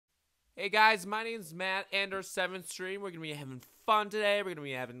Hey guys, my name's Matt and our 7th stream. We're gonna be having fun today. We're gonna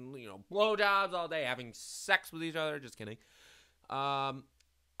be having, blowjobs all day, having sex with each other. Just kidding. Um,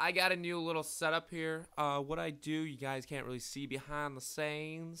 I got a new little setup here. What I do, you guys can't really see behind the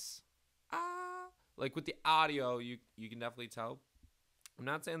scenes. Like with the audio, you can definitely tell. I'm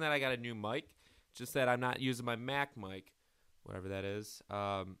not saying that I got a new mic, just that I'm not using my Mac mic, whatever that is.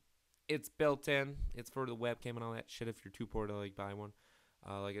 It's built in. It's for the webcam and all that shit. If you're too poor to like buy one,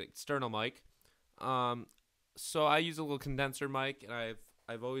 like an external mic. Um, so I use a little condenser mic, and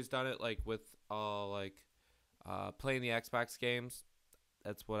I've always done it like with playing the Xbox games.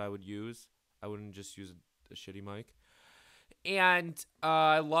 That's what I would use. I wouldn't just use a shitty mic. And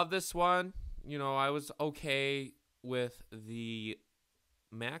I love this one. I was okay with the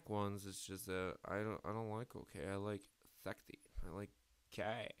Mac ones. It's just I don't like okay. I like sexy. I like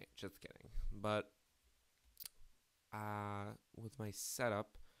okay. Just kidding. But with my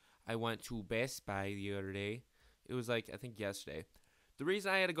setup, I went to Best Buy the other day. It was like I think yesterday. The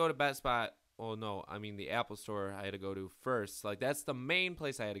reason I had to go to Best Buy, well, no, I mean the Apple Store. I had to go to first. Like that's the main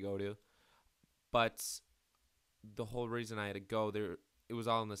place I had to go to. But the whole reason I had to go there, it was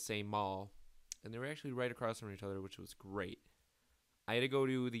all in the same mall, and they were actually right across from each other, which was great. I had to go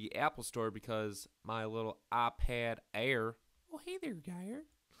to the Apple Store because my little iPad Air. Oh, hey there, Geyer.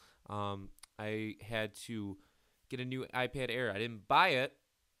 I had to get a new iPad Air. I didn't buy it.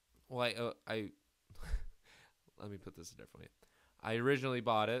 Well, I let me put this a different way. I originally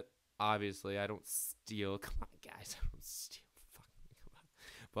bought it. Obviously, I don't steal. Come on, guys, I don't steal. Fucking come on.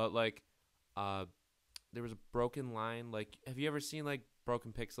 But like, uh, there was a broken line. Like, have you ever seen like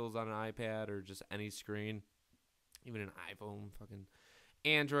broken pixels on an iPad or just any screen, even an iPhone, fucking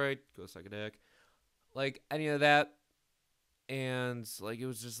Android? Go suck a dick. Like any of that, and like it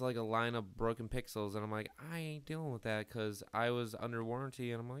was just like a line of broken pixels, and I'm like, I ain't dealing with that because I was under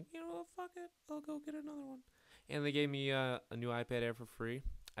warranty, and I'm like, fuck it, I'll go get another one. And they gave me a new iPad Air for free.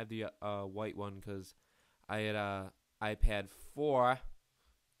 I have the white one because I had a iPad 4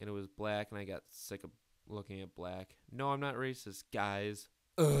 and it was black, and I got sick of looking at black. No, I'm not racist, guys.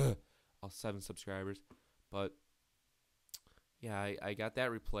 Ugh. All 7 subscribers, but yeah, I got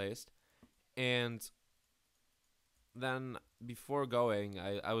that replaced, and then before going,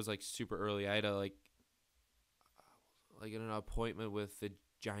 I was like super early. I had to like an appointment with the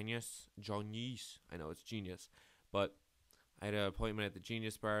Genius. I know it's Genius, but I had an appointment at the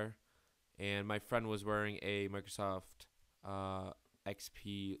Genius Bar, and my friend was wearing a Microsoft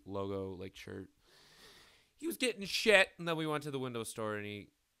XP logo like shirt. He was getting shit, and then we went to the Windows store, and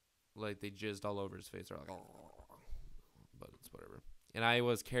they jizzed all over his face. They're like, oh, but it's whatever. And I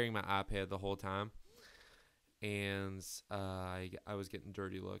was carrying my iPad the whole time, and I was getting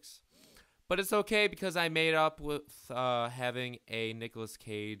dirty looks. But it's okay because I made up with having a Nicolas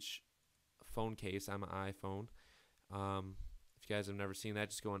Cage phone case on my iPhone. If you guys have never seen that,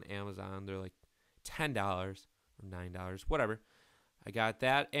 just go on Amazon. They're like $10 or $9, whatever. I got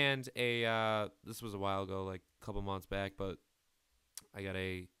that, and this was a while ago, like a couple months back, but I got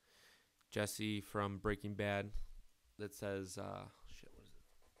a Jesse from Breaking Bad that says, shit, what is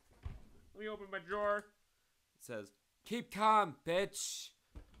it? Let me open my drawer. It says, keep calm, bitch.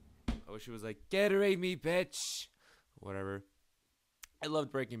 I wish it was like, Gatorade me, bitch. Whatever. I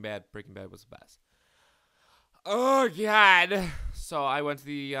loved Breaking Bad. Breaking Bad was the best. Oh, God. So I went to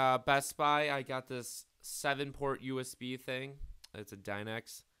the Best Buy. I got this 7-port USB thing. It's a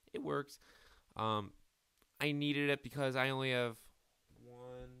Dynex. It works. I needed it because I only have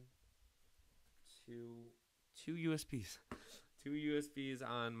two USBs. Two USBs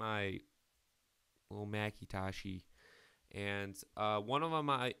on my little Makitashi. And one of them,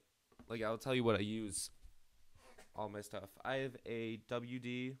 I'll tell you what I use. All my stuff. I have a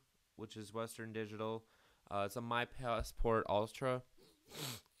WD, which is Western Digital. It's a My Passport Ultra,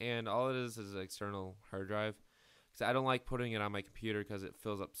 and all it is an external hard drive. Because I don't like putting it on my computer because it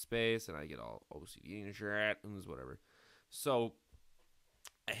fills up space, and I get all OCD and shit and whatever. So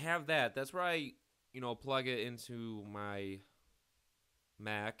I have that. That's where I, plug it into my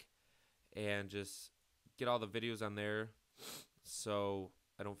Mac and just get all the videos on there. So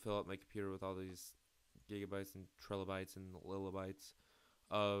I don't fill up my computer with all these gigabytes and trilobytes and lilobytes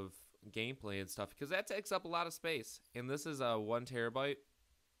of gameplay and stuff, because that takes up a lot of space, and this is a 1 terabyte,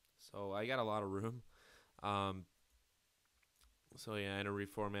 so I got a lot of room. So yeah, I had to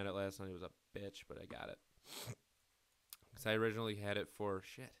reformat it last night. It was a bitch, but I got it because I originally had it for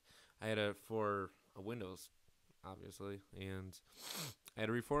shit. I had it for a Windows, obviously, and I had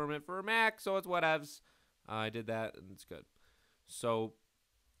to reformat it for a Mac, so it's whatevs. I did that, and it's good. So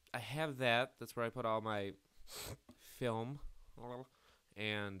I have that. That's where I put all my film,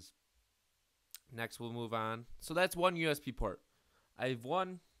 and Next, we'll move on. So that's one USB port. I have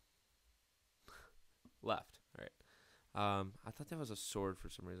one left. All right. I thought that was a sword for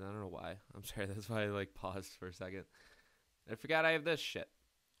some reason. I don't know why. I'm sorry. That's why I like paused for a second. I forgot I have this shit.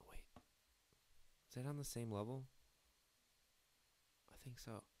 Wait. Is that on the same level? I think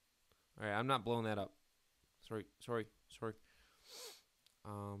so. All right. I'm not blowing that up. Sorry. All right.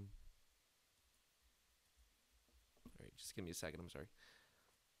 Just give me a second. I'm sorry.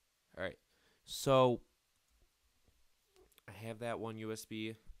 All right. So I have that one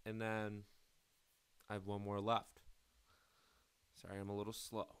USB, and then I have one more left. Sorry, I'm a little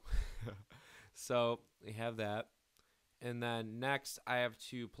slow. So we have that. And then next, I have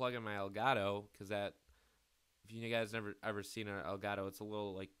to plug in my Elgato, because that, if you guys never ever seen an Elgato, it's a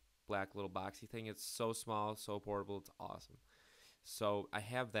little like black little boxy thing. It's so small, so portable. It's awesome. So I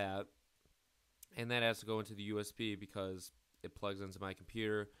have that, and that has to go into the USB because it plugs into my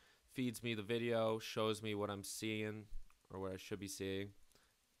computer, feeds me the video, shows me what I'm seeing or what I should be seeing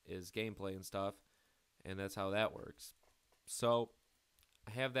is gameplay and stuff, and that's how that works. So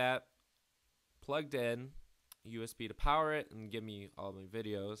I have that plugged in, USB to power it and give me all my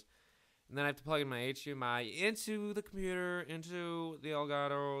videos. And then I have to plug in my HDMI into the computer, into the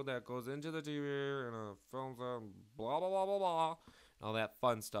Elgato that goes into the TV and films and blah, blah, blah, blah, blah, all that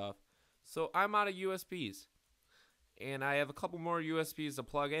fun stuff. So I'm out of USBs. And I have a couple more USBs to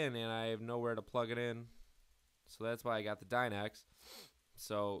plug in, and I have nowhere to plug it in. So that's why I got the Dynex.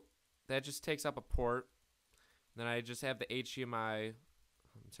 So that just takes up a port. Then I just have the HDMI.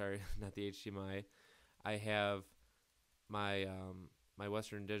 I'm sorry, not the HDMI. I have my my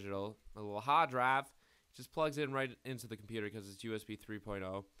Western Digital, a little hard drive. It just plugs in right into the computer because it's USB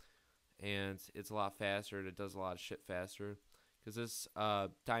 3.0, and it's a lot faster and it does a lot of shit faster. Because this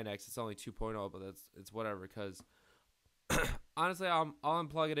Dynex, it's only 2.0, but it's whatever. Because honestly, all I'm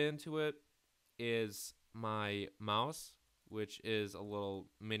plugging into it is my mouse, which is a little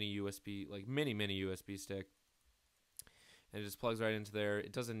mini USB, like mini USB stick. And it just plugs right into there.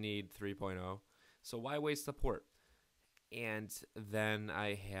 It doesn't need 3.0. So why waste the port? And then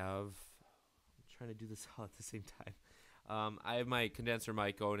I have, I'm trying to do this all at the same time. I have my condenser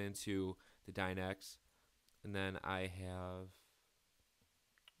mic going into the Dynex. And then I have,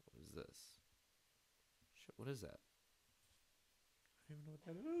 what is this? Shit, what is that? I don't even know what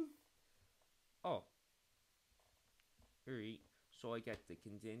that is. Oh. Alright. So I got the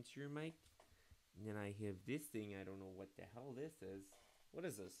condenser mic. And then I have this thing. I don't know what the hell this is. What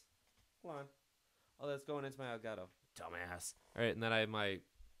is this? Hold on. Oh, that's going into my Elgato. Dumbass. Alright, and then I have my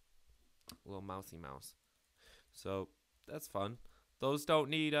little mousy mouse. So, that's fun. Those don't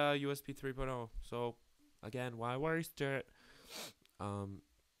need USB 3.0. So, again, why waste it? So,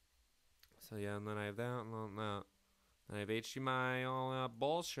 yeah, and then I have that and all that. Then I have HDMI, all that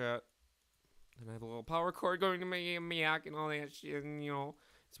bullshit. Then I have a little power cord going to my Mac and all that shit, and, you know,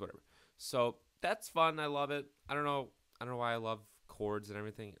 it's whatever. So, that's fun. I love it. I don't know why I love cords and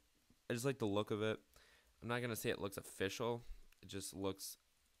everything. I just like the look of it. I'm not going to say it looks official. It just looks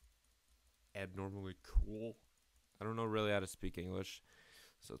abnormally cool. I don't know really how to speak English,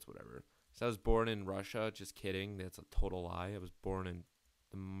 so it's whatever. So I was born in Russia. Just kidding. That's a total lie. I was born in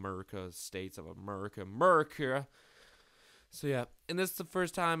the America States of America. So yeah, and this is the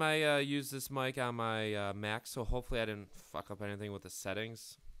first time I use this mic on my Mac, so hopefully I didn't fuck up anything with the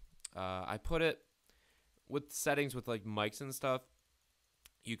settings. I put it with settings with like mics and stuff.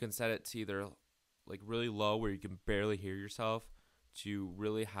 You can set it to either like really low where you can barely hear yourself to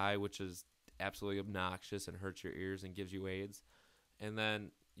really high, which is absolutely obnoxious and hurts your ears and gives you AIDS. And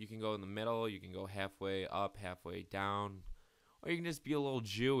then you can go in the middle. You can go halfway up, halfway down, or you can just be a little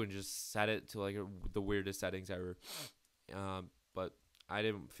Jew and just set it to like the weirdest settings ever. But I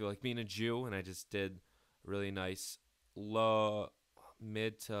didn't feel like being a Jew, and I just did really nice low,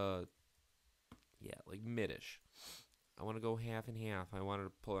 mid to, yeah, like mid-ish. I want to go half and half. I wanted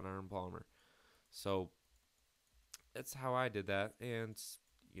to pull an Arnold Palmer. So that's how I did that. And,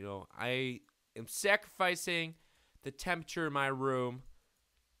 you know, I am sacrificing the temperature in my room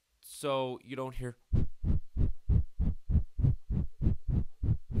so you don't hear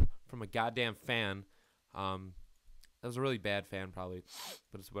from a goddamn fan. That was a really bad fan probably,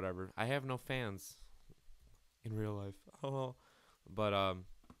 but it's whatever. I have no fans in real life. Oh, but I'm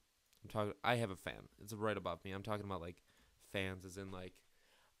talking. I have a fan. It's right above me. I'm talking about like fans, as in like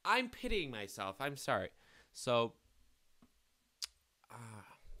I'm pitying myself. I'm sorry. So,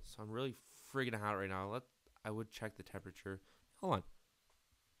 so I'm really friggin' hot right now. I would check the temperature. Hold on.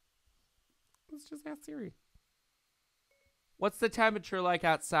 Let's just ask Siri. What's the temperature like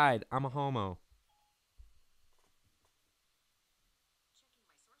outside? I'm a homo.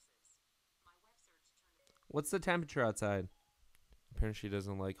 What's the temperature outside? Apparently she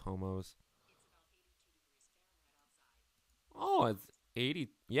doesn't like homos. Oh, it's 80.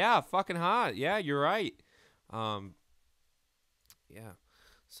 Yeah, fucking hot. Yeah, you're right. Um, yeah.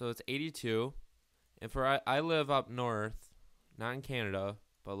 So it's 82. And for I live up north, not in Canada,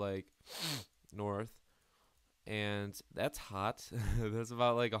 but like north, and that's hot. That's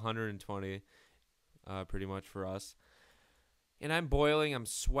about like 120, pretty much for us. And I'm boiling, I'm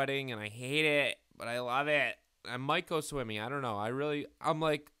sweating, and I hate it, but I love it. I might go swimming. I don't know. I'm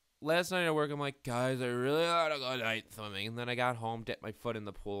like, last night at work, I'm like, guys, I really gotta go night swimming. And then I got home, dipped my foot in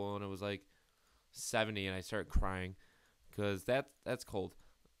the pool, and it was like 70, and I started crying because that's cold.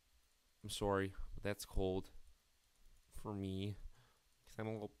 I'm sorry, but that's cold for me because I'm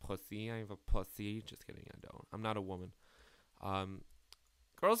a little pussy. I have a pussy. Just kidding, I don't. I'm not a woman. Um,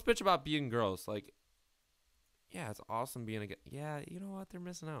 Girls bitch about being girls. Like, yeah, it's awesome being a guy. Yeah, you know what? They're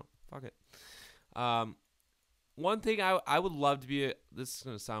missing out. Fuck it. Um, One thing I would love to be this is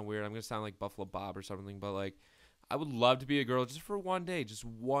gonna sound weird. I'm gonna sound like Buffalo Bob or something, but like I would love to be a girl just for one day. Just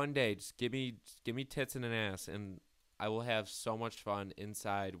one day. Just give me tits and an ass, and I will have so much fun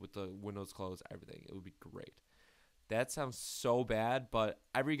inside with the windows closed, everything. It would be great. That sounds so bad, but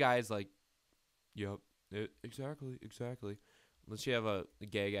every guy's like, yep, exactly, exactly. Unless you have a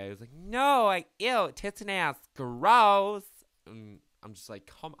gay guy who's like, no, ew, tits and ass, gross. And I'm just like,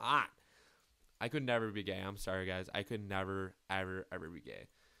 come on. I could never be gay. I'm sorry, guys. I could never, ever, ever be gay.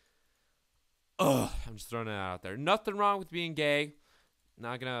 Ugh, I'm just throwing it out there. Nothing wrong with being gay.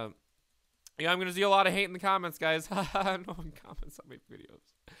 Not gonna. Yeah, I'm gonna see a lot of hate in the comments, guys. No one comments on my videos,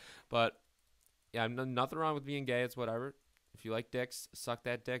 but yeah, nothing wrong with being gay. It's whatever. If you like dicks, suck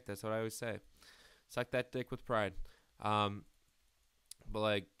that dick. That's what I always say. Suck that dick with pride. But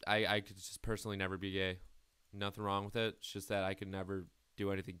like, I could just personally never be gay. Nothing wrong with it. It's just that I could never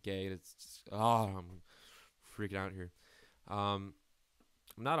do anything gay. It's just, I'm freaking out here. I'm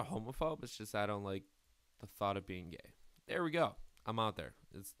not a homophobe. It's just I don't like the thought of being gay. There we go. I'm out there.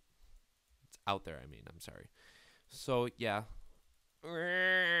 It's out there. I mean, I'm sorry. So yeah,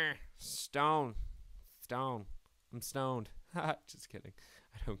 stone. I'm stoned. Just kidding.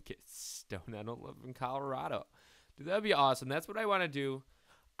 I don't get stoned. I don't live in Colorado. Dude, that'd be awesome. That's what I want to do.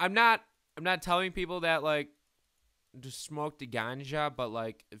 I'm not telling people that like just smoke the ganja, but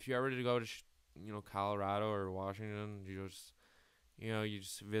like if you ever to go to Colorado or Washington, you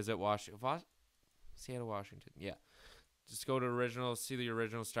just visit Seattle, Washington. Yeah, just go to see the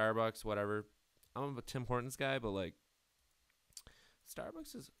original Starbucks, whatever. I'm a Tim Hortons guy, but like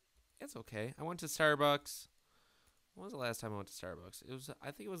Starbucks it's okay. I went to Starbucks. When was the last time I went to Starbucks?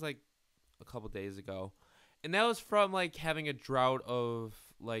 I think it was like a couple days ago. And that was from like having a drought of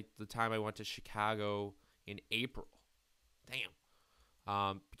like the time I went to Chicago in April. Damn.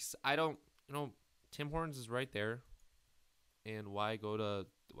 Because I don't, Tim Hortons is right there. And why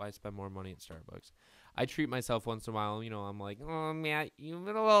spend more money at Starbucks? I treat myself once in a while. I'm like, oh, man, you've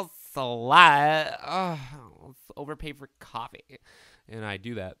been a little slut. Let's overpay for coffee. And I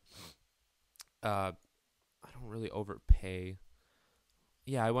do that. I don't really overpay.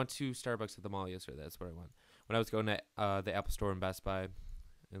 Yeah, I went to Starbucks at the mall yesterday. That's where I went. When I was going to the Apple Store and Best Buy,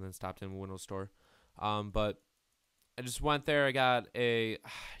 and then stopped in a Windows Store. But I just went there. I got a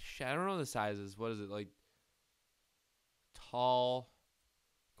I don't know the sizes. What is it, like tall,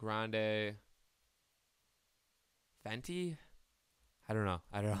 grande, venti? I don't know.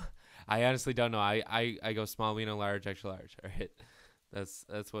 I honestly don't know. I go small, medium, large, extra large. All right,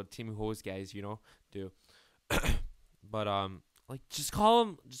 that's what Team Hose guys do. But like just call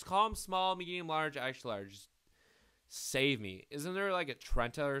them small, medium, large, extra large. Just save me. Isn't there like a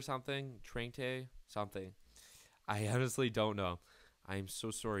Trenta or something? Trente something. I honestly don't know. I am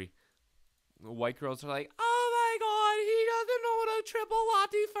so sorry. White girls are like, oh my god, he doesn't know what a triple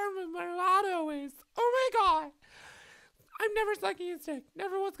latte from Merlotto is. Oh my god. I'm never sucking his dick.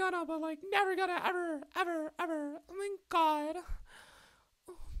 Never was gonna, but like never gonna ever, ever, ever. Oh my god.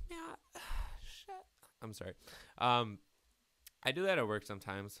 Oh man. Shit. I'm sorry. I do that at work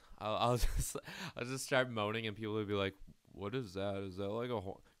sometimes. I'll just start moaning, and people will be like, "What is that? Is that like a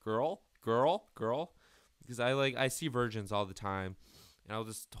girl?" Because I see virgins all the time, and I'll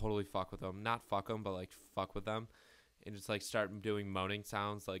just totally fuck with them. Not fuck them, but like fuck with them, and just like start doing moaning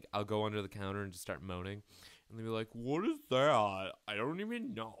sounds. Like I'll go under the counter and just start moaning, and they'll be like, "What is that? I don't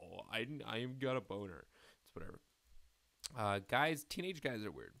even know. I am got a boner." It's whatever. Teenage guys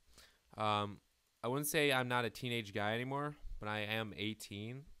are weird. I wouldn't say I'm not a teenage guy anymore, but I am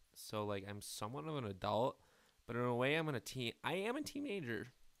 18, so like I'm somewhat of an adult, but in a way I am a teenager,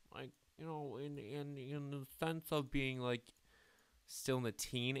 like in the sense of being like still in the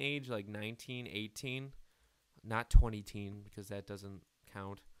teen age, like 19, 18, not 20 teen because that doesn't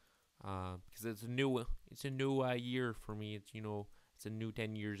count. Because it's a new year for me. It's a new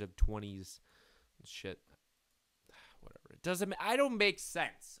 10 years of 20s shit. Whatever. It doesn't. I don't make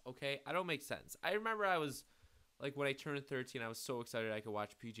sense. Okay, I don't make sense. I remember I was like when I turned 13, I was so excited I could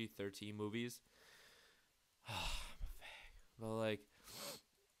watch PG-13 movies. But like,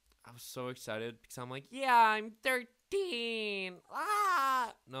 I was so excited because I'm like, yeah, I'm 13.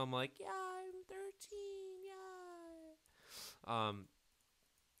 No, I'm like, yeah, I'm 13. Yeah.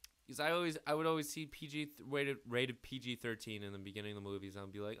 Because I would always see rated PG-13 in the beginning of the movies.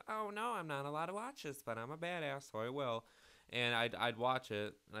 I'd be like, oh no, I'm not allowed to watch this, but I'm a badass, so I will. And I'd watch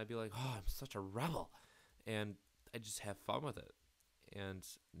it, and I'd be like, oh, I'm such a rebel, and I just have fun with it. And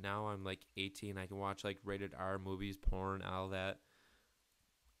now I'm like 18, I can watch like rated R movies, porn, all that.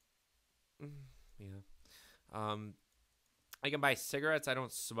 Yeah. I can buy cigarettes. I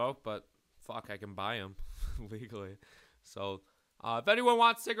don't smoke, but fuck, I can buy them legally. So, if anyone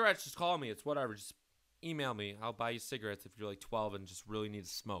wants cigarettes, just call me. It's whatever. Just email me. I'll buy you cigarettes if you're like 12 and just really need to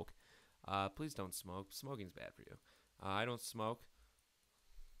smoke. Please don't smoke. Smoking's bad for you. I don't smoke.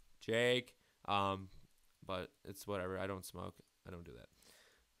 Jake. But it's whatever. I don't smoke. I don't do that.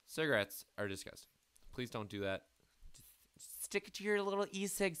 Cigarettes are disgusting. Please don't do that. Just stick it to your little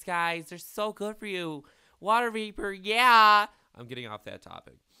e-cigs, guys. They're so good for you. Water vapor, yeah. I'm getting off that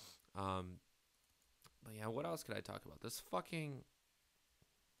topic. But yeah, what else could I talk about? This fucking...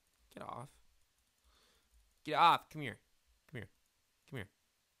 Get off. Get off. Come here. Come here. Come here.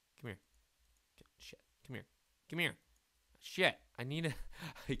 Come here. Shit. Come here. Come here. Shit. I need to...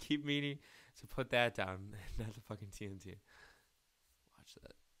 I keep meaning to put that down. Not the fucking TNT. Watch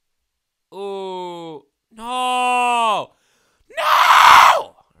that. Oh. No.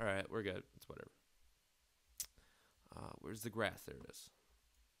 No! Alright, we're good. It's whatever. Where's the grass? There it is.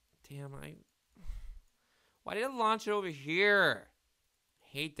 Damn, why did I launch it over here?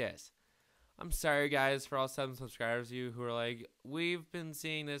 Hate this. I'm sorry, guys, for all 7 subscribers of you who are like, we've been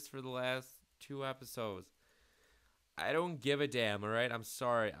seeing this for the last 2 episodes. I don't give a damn, alright? I'm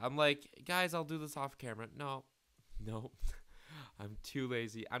sorry. I'm like, guys, I'll do this off camera. No. I'm too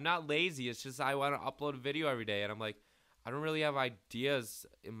lazy. I'm not lazy. It's just I want to upload a video every day. And I'm like, I don't really have ideas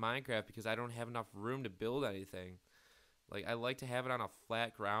in Minecraft because I don't have enough room to build anything. Like, I like to have it on a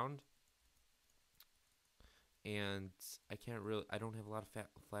flat ground. And I don't have a lot of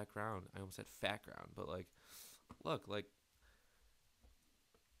flat ground. I almost said fat ground. But, like, look, like,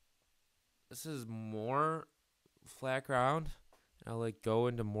 this is more flat ground. I'll, like, go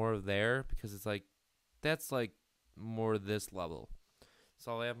into more of there because it's, like, that's, like, more this level.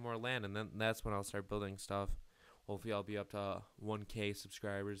 So I'll have more land, and then that's when I'll start building stuff. Hopefully I'll be up to 1K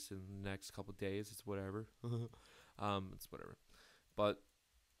subscribers in the next couple days. It's whatever. It's whatever. But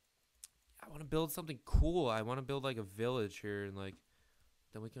I want to build something cool. I want to build like a village here, and like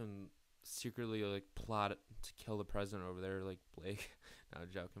then we can secretly like plot to kill the president over there, like Blake. Not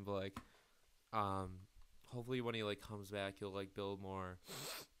joking, but like hopefully when he like comes back, he'll like build more.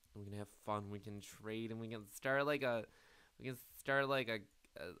 We can have fun. We can trade, and we can start like a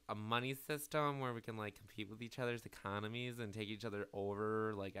money system where we can like compete with each other's economies and take each other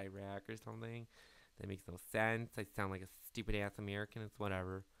over, like Iraq or something. That makes no sense. I sound like a stupid ass American. It's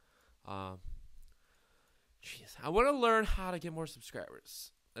whatever. Jeez, I want to learn how to get more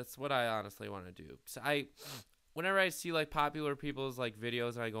subscribers. That's what I honestly want to do. So whenever I see like popular people's like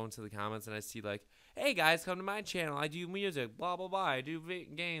videos, and I go into the comments and I see like, hey guys, come to my channel. I do music, blah blah blah. I do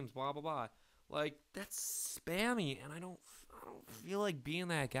games, blah blah blah. Like that's spammy, and I don't feel like being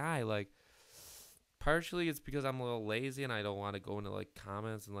that guy. Like, partially it's because I'm a little lazy and I don't want to go into like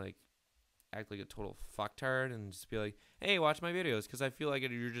comments and like act like a total fucktard and just be like, hey, watch my videos, because I feel like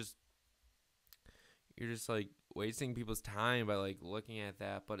you're just like wasting people's time by like looking at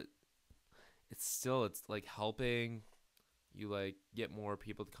that. But it's like helping you like get more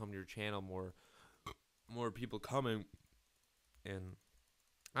people to come to your channel, more people coming. And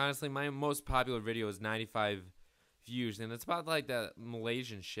honestly, my most popular video is 95 views, and it's about like that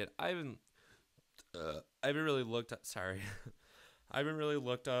Malaysian shit. I haven't really looked up. Sorry, I haven't really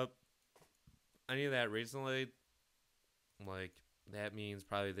looked up any of that recently. Like, that means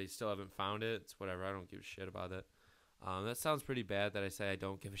probably they still haven't found it. It's whatever. I don't give a shit about it. That sounds pretty bad that I say I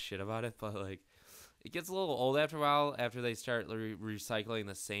don't give a shit about it, but like, it gets a little old after a while after they start recycling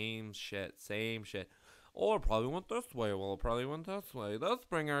the same shit. Oh, it probably went this way. Well, it probably went this way. Let's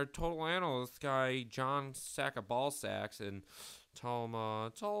bring our total analyst guy, John Sack of Ball Sacks, and tell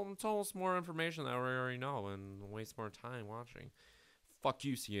us more information that we already know and waste more time watching. Fuck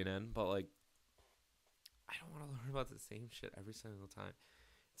you, CNN. But like, I don't want to learn about the same shit every single time.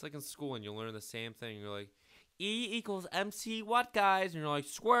 It's like in school and you learn the same thing. You're like, E equals MC what, guys? And you're like,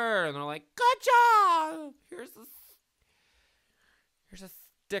 square. And they're like, good job. Here's a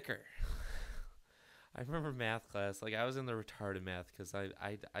sticker. I remember math class. Like, I was in the retarded math because I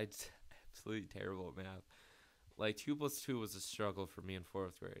absolutely terrible at math. Like, 2 plus 2 was a struggle for me in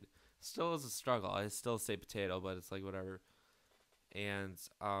 4th grade. Still is a struggle. I still say potato, but it's like whatever. And,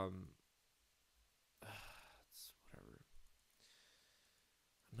 it's whatever.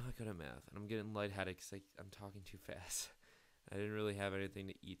 I'm not good at math, and I'm getting lightheaded because I'm talking too fast. I didn't really have anything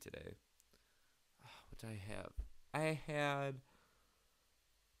to eat today. What did I have? I had...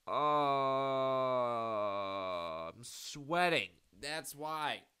 Oh, I'm sweating. That's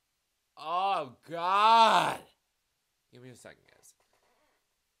why. Oh, God. Give me a second, guys.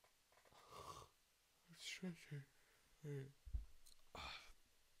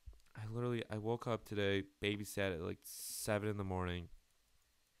 I woke up today, babysat at like 7 in the morning.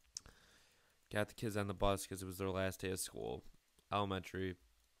 Got the kids on the bus because it was their last day of school, elementary.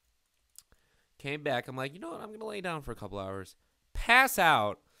 Came back. I'm like, you know what? I'm going to lay down for a couple hours. Pass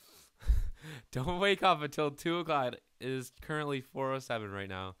out. Don't wake up until 2 o'clock. It is currently 4:07 right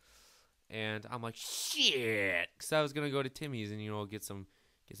now. And I'm like, shit. Because I was going to go to Timmy's and, get some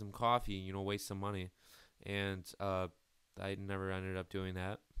coffee and, waste some money. And I never ended up doing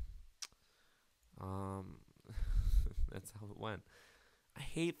that. That's how it went. I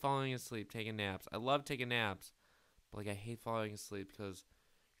hate falling asleep, taking naps. I love taking naps. But, I hate falling asleep because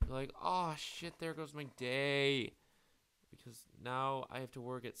you're like, oh, shit, there goes my day. Because now I have to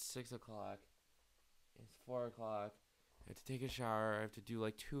work at 6 o'clock. It's 4 o'clock. I have to take a shower. I have to do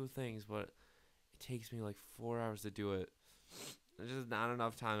 2 things, but it takes me 4 hours to do it. There's just not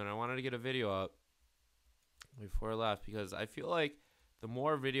enough time, and I wanted to get a video up before I left because I feel like the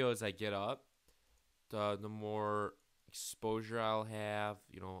more videos I get up, the more exposure I'll have,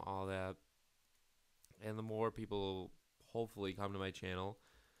 all that, and the more people hopefully come to my channel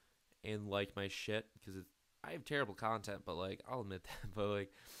and like my shit because I have terrible content, but I'll admit that. But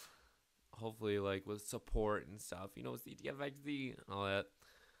hopefully with support and stuff, CTFXD and all that,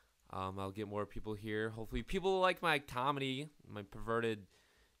 I'll get more people here. Hopefully people like my comedy, my perverted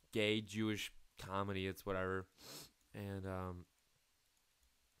gay Jewish comedy. It's whatever, and I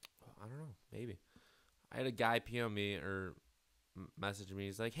don't know, maybe. I had a guy PM me or message me.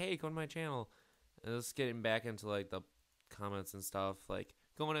 He's like, "Hey, go to my channel." And just getting back into the comments and stuff,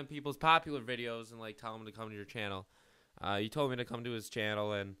 going in people's popular videos and tell them to come to your channel. You told me to come to his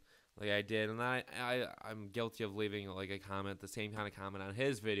channel, and I did, and I'm guilty of leaving a comment, the same kind of comment on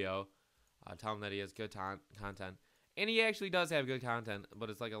his video, tell him that he has good content, and he actually does have good content, but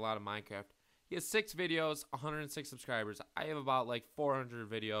it's a lot of Minecraft. He has 6 videos, 106 subscribers. I have about 400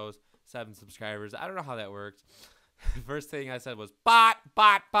 videos, 7 subscribers. I don't know how that works. First thing I said was bot.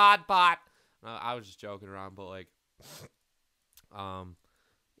 I was just joking around, but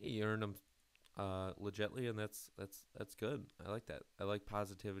he earned them legitly, and that's good. I like that. I like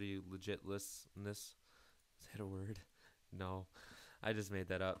positivity, legitlessness. Is that a word? No, I just made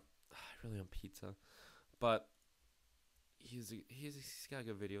that up. I really want pizza, but he's got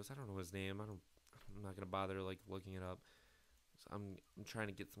good videos. I don't know his name. I'm not gonna bother looking it up. So I'm trying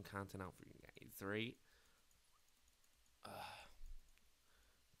to get some content out for you guys, right?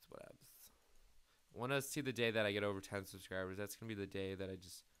 That's what happens. I want to see the day that I get over 10 subscribers. That's gonna be the day that I'm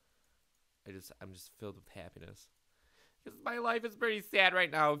just filled with happiness. Because my life is pretty sad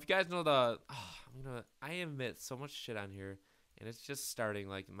right now. If you guys know I admit so much shit on here, and it's just starting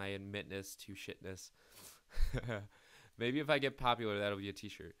my admitness to shitness. Maybe if I get popular, that'll be a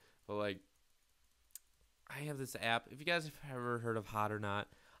t-shirt. But I have this app. If you guys have ever heard of Hot or Not,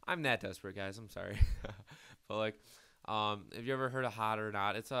 I'm that desperate, guys. I'm sorry. But if you ever heard of Hot or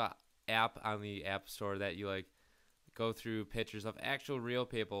Not, it's a app on the App Store that you go through pictures of actual real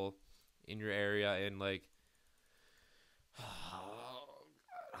people in your area and hold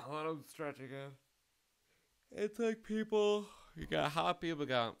on, I'm stretching again. It's people. You got hot people, you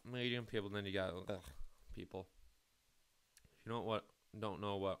got medium people, then you got people. If you don't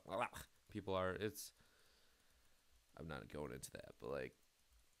know what people are, I'm not going into that, but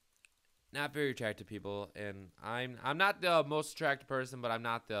not very attractive people, and I'm not the most attractive person, but I'm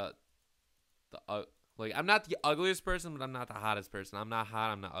not I'm not the ugliest person, but I'm not the hottest person. I'm not hot,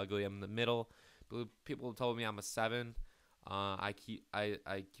 I'm not ugly, I'm in the middle. People have told me I'm a 7. I keep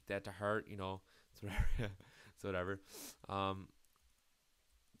that to heart, it's whatever. It's whatever. I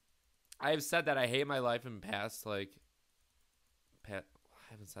have said that I hate my life in past, I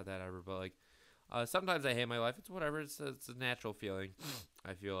haven't said that ever, but sometimes I hate my life. It's whatever. It's a natural feeling.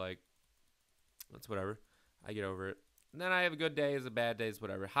 I feel it's whatever. I get over it. And then I have a good days, a bad days,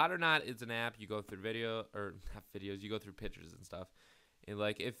 whatever. Hot or Not is an app. You go through video, or not videos, you go through pictures and stuff. And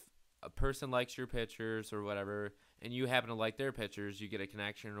like if a person likes your pictures or whatever, and you happen to like their pictures, you get a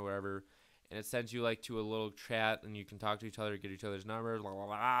connection or whatever, and it sends you like to a little chat, and you can talk to each other, get each other's numbers, blah blah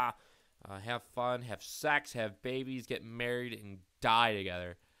blah. Have fun, have sex, have babies, get married, and die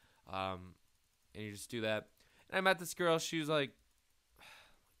together. And you just do that. And I met this girl. She was like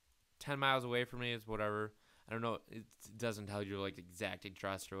 10 miles away from me. It's whatever. I don't know. It doesn't tell you like exact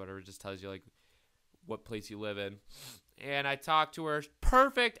address or whatever. It just tells you like what place you live in. And I talked to her.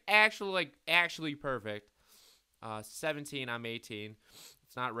 Perfect. Actually perfect. 17. I'm 18.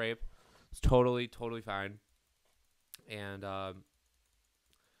 It's not rape. It's totally fine. And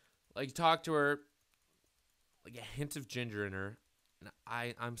like talk to her. Like a hint of ginger in her.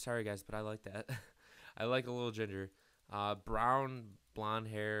 And I'm sorry guys, but I like that. I like a little ginger. Brown, blonde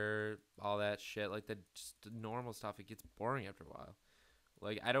hair, all that shit. Like just the normal stuff. It gets boring after a while.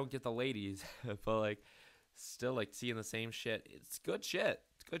 Like I don't get the ladies, but like still like seeing the same shit. It's good shit.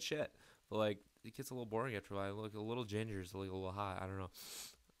 It's good shit. But like it gets a little boring after a while. Like a little ginger is like a little hot. I don't know.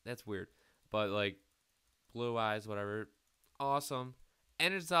 That's weird. But like blue eyes, whatever. Awesome.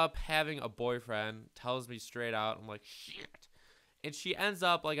 Ends up having a boyfriend. Tells me straight out. I'm like shit. And she ends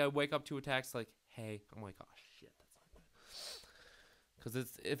up like I wake up to a text like, hey. I'm like, oh shit, that's not good. Because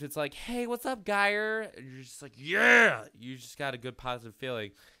if it's like, hey, what's up, Geyer? And you're just like, yeah. You just got a good positive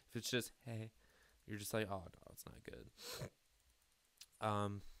feeling. If it's just, hey, you're just like, oh no, it's not good.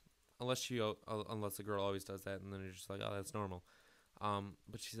 Unless the girl always does that, and then you're just like, oh, that's normal.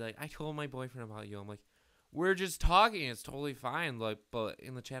 But she's like, I told my boyfriend about you. I'm like, we're just talking. It's totally fine. Like, but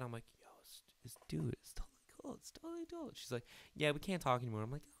in the chat, I'm like, yo, it's dude, it's totally cool. It's totally cool. She's like, yeah, we can't talk anymore.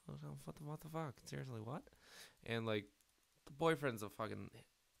 I'm like, oh, what the fuck? Seriously, what? And like, the boyfriend's a fucking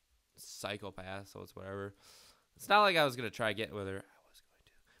psychopath, so it's whatever. It's not like I was gonna try getting with her. I was going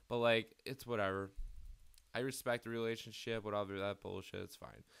to, but like, it's whatever. I respect the relationship, whatever that bullshit. It's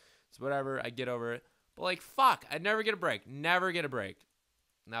fine. It's whatever. I get over it. But like, fuck, I never get a break. Never get a break.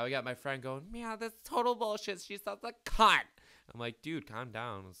 Now I got my friend going, yeah, that's total bullshit. She sounds like cunt. I'm like, dude, calm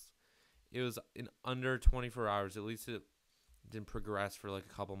down. It was in under 24 hours. At least it didn't progress for like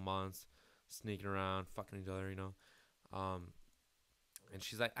a couple months, sneaking around, fucking each other, you know. And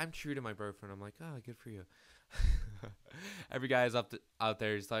she's like, I'm true to my boyfriend. I'm like, oh, good for you. Every guy's out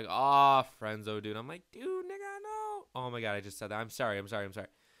there. He's like, oh, friendzo, dude. I'm like, dude, nigga, no. Oh my god, I just said that. I'm sorry. But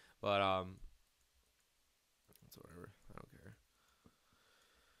it's whatever. I don't care.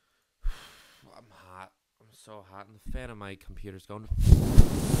 I'm hot. I'm so hot, and the fan of my computer's going.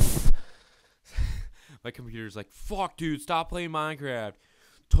 My computer's like, fuck, dude, stop playing Minecraft.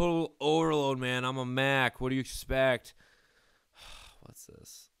 Total overload, man. I'm a Mac. What do you expect? What's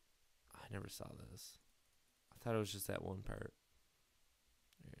this? I never saw this. I thought it was just that one part.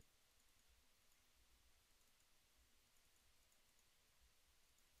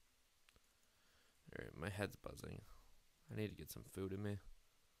 All right, my head's buzzing. I need to get some food in me.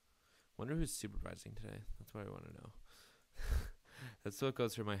 Wonder who's supervising today. That's what I want to know. That's what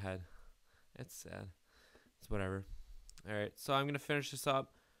goes through my head. It's sad. It's whatever. All right, so I'm gonna finish this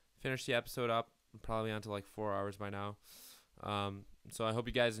up. Finish the episode up. I'm probably on to like 4 hours by now. So I hope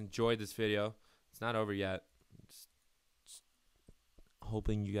you guys enjoyed this video. It's not over yet. Just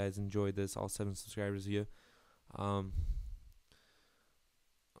hoping you guys enjoyed this. All 7 subscribers of you. Damn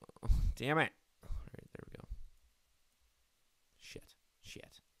it. Alright, there we go. Shit.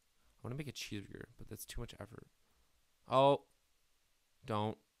 I want to make a cheeseburger, but that's too much effort. Oh.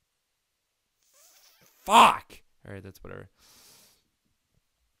 Don't. Fuck! Alright, that's whatever.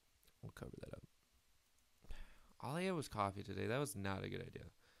 We'll cover that up. All I had was coffee today. That was not a good idea.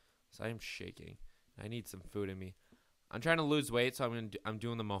 So I am shaking. I need some food in me. I'm trying to lose weight, so I'm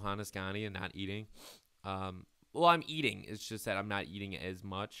doing the Mohandas Gandhi and not eating. Well, I'm eating. It's just that I'm not eating as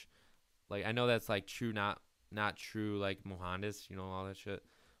much. Like, I know that's like true, not true, like Mohandas, you know, all that shit.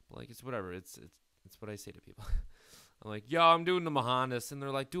 But like, it's whatever. It's what I say to people. I'm like, yo, I'm doing the Mohandas, and they're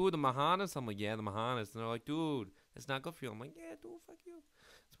like, dude, the Mohandas. I'm like, yeah, the Mohandas, and they're like, dude, it's not good for you. I'm like, yeah, dude, fuck you.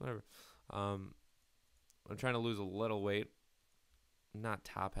 It's whatever. I'm trying to lose a little weight, not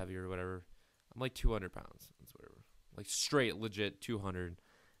top heavy or whatever. I'm like 200 pounds. That's whatever. Like straight, legit 200.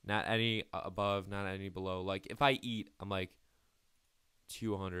 Not any above, not any below. Like if I eat, I'm like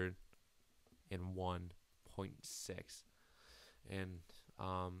 201.6. And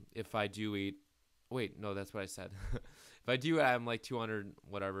if I do eat, wait, no, that's what I said. If I do, I'm like 200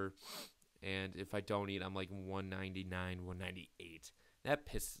 whatever. And if I don't eat, I'm like 199, 198. That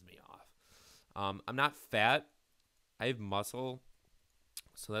pisses me off. I'm not fat. I have muscle.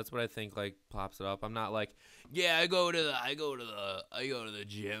 So that's what I think like pops it up. I'm not like, yeah, I go to the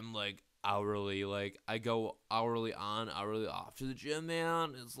gym like hourly. Like I go hourly on, hourly off to the gym,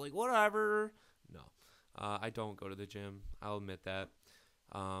 man. It's like whatever. No. I don't go to the gym. I'll admit that.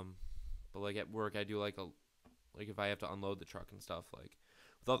 But like at work I do like if I have to unload the truck and stuff, like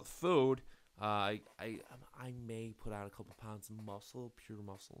without the food, I may put on a couple pounds of muscle, pure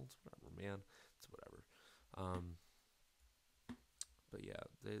muscle. It's whatever, man. It's whatever. But yeah,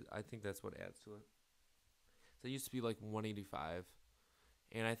 I think that's what adds to it. So I used to be like 185,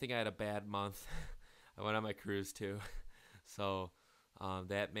 and I think I had a bad month. I went on my cruise too, so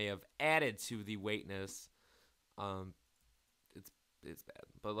that may have added to the weightness. It's bad,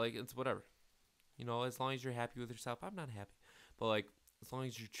 but like it's whatever. You know, as long as you're happy with yourself, I'm not happy, but like as long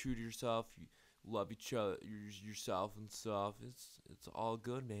as you're true to yourself, you love each other, yourself and stuff. It's all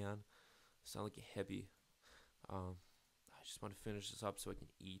good, man. You sound like a hippie. I just want to finish this up so I can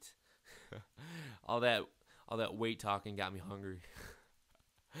eat. all that weight talking got me hungry.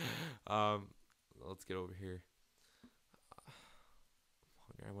 Let's get over here. I'm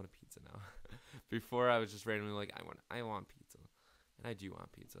hungry. I want a pizza now. Before I was just randomly like, I want pizza, and I do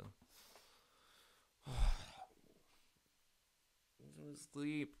want pizza. I'm gonna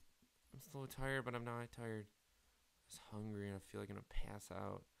sleep. I'm so tired, but I'm not tired. I'm just hungry, and I feel like I'm gonna pass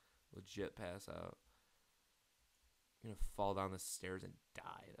out. Legit pass out. I'm gonna fall down the stairs and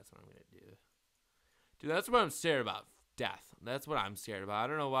die. That's what I'm gonna do. Dude, that's what I'm scared about. Death. That's what I'm scared about. I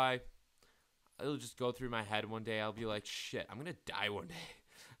don't know why. It'll just go through my head one day. I'll be like, shit, I'm gonna die one day.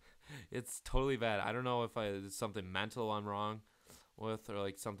 It's totally bad. I don't know if it's something mental I'm wrong with, or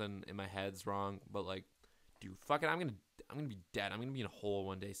like something in my head's wrong. But like, dude, fuck it. I'm gonna be dead. I'm gonna be in a hole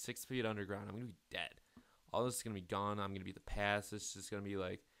one day, 6 feet underground. I'm gonna be dead. All this is gonna be gone. I'm gonna be the past. It's just gonna be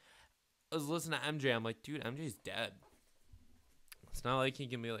like, I was listening to MJ. I'm like, dude, MJ's dead. It's not like he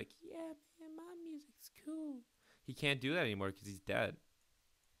can be like, yeah, man, my music's cool. He can't do that anymore because he's dead.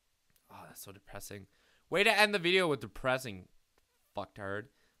 Oh, that's so depressing. Way to end the video with depressing. Fucktard.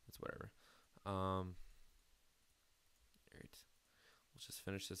 That's whatever. Alright. Let's just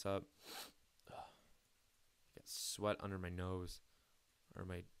finish this up. Ugh. I got sweat under my nose. Or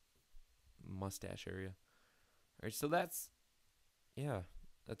my mustache area. Alright, so that's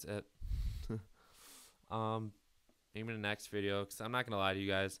it. Maybe in the next video, because I'm not going to lie to you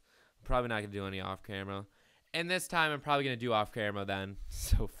guys. I'm probably not going to do any off camera. And this time I'm probably going to do off camera then.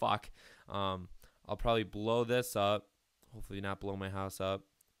 So fuck. I'll probably blow this up. Hopefully not blow my house up.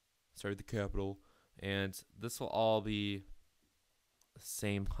 Start at the Capitol. And this will all be the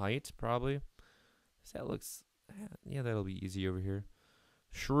same height probably. So that looks, yeah, that'll be easy over here.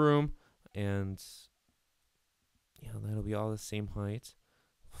 Shroom. And yeah, that'll be all the same height.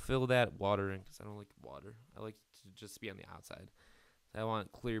 Fill that water in because I don't like water. I like to just be on the outside. I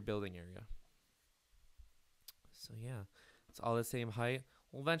want clear building area. So yeah, it's all the same height.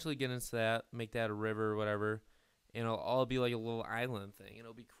 We'll eventually get into that, make that a river or whatever, and it'll all be like a little island thing, and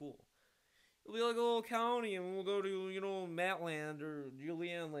it'll be cool. It'll be like a little county, and we'll go to, you know, Matland or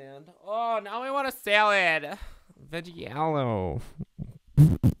Julian Land. Oh, now I want a salad. Veggiello.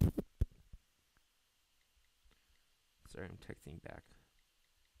 Sorry, I'm texting back.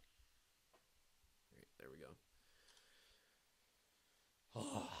 There we go.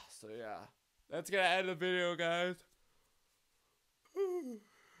 Oh, so yeah, that's gonna end the video, guys.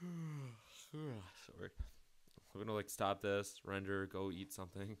 Sorry. I'm gonna like stop this, render, go eat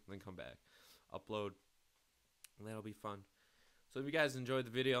something, then come back, upload, and that'll be fun. So if you guys enjoyed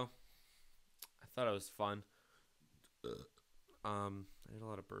the video, I thought it was fun. I did a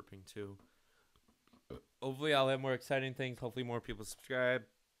lot of burping too. Hopefully I'll have more exciting things. Hopefully more people subscribe,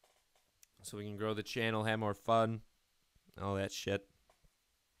 so we can grow the channel, have more fun, all that shit.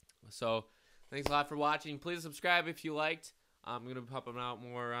 So thanks a lot for watching. Please subscribe if you liked. I'm going to be pumping out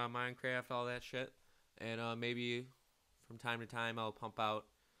more Minecraft, all that shit. And maybe from time to time I'll pump out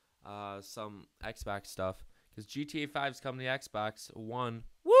some Xbox stuff. Because GTA 5 is coming to Xbox One.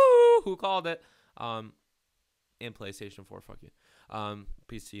 Woo! Who called it? And PlayStation 4. Fuck you.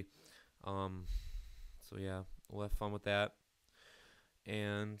 PC. So yeah, we'll have fun with that.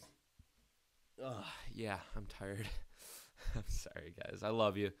 And yeah, I'm tired. I'm sorry, guys. I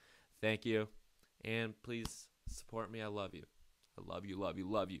love you. Thank you. And please support me. I love you. I love you, love you,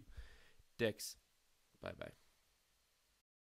 love you. Dicks. Bye-bye.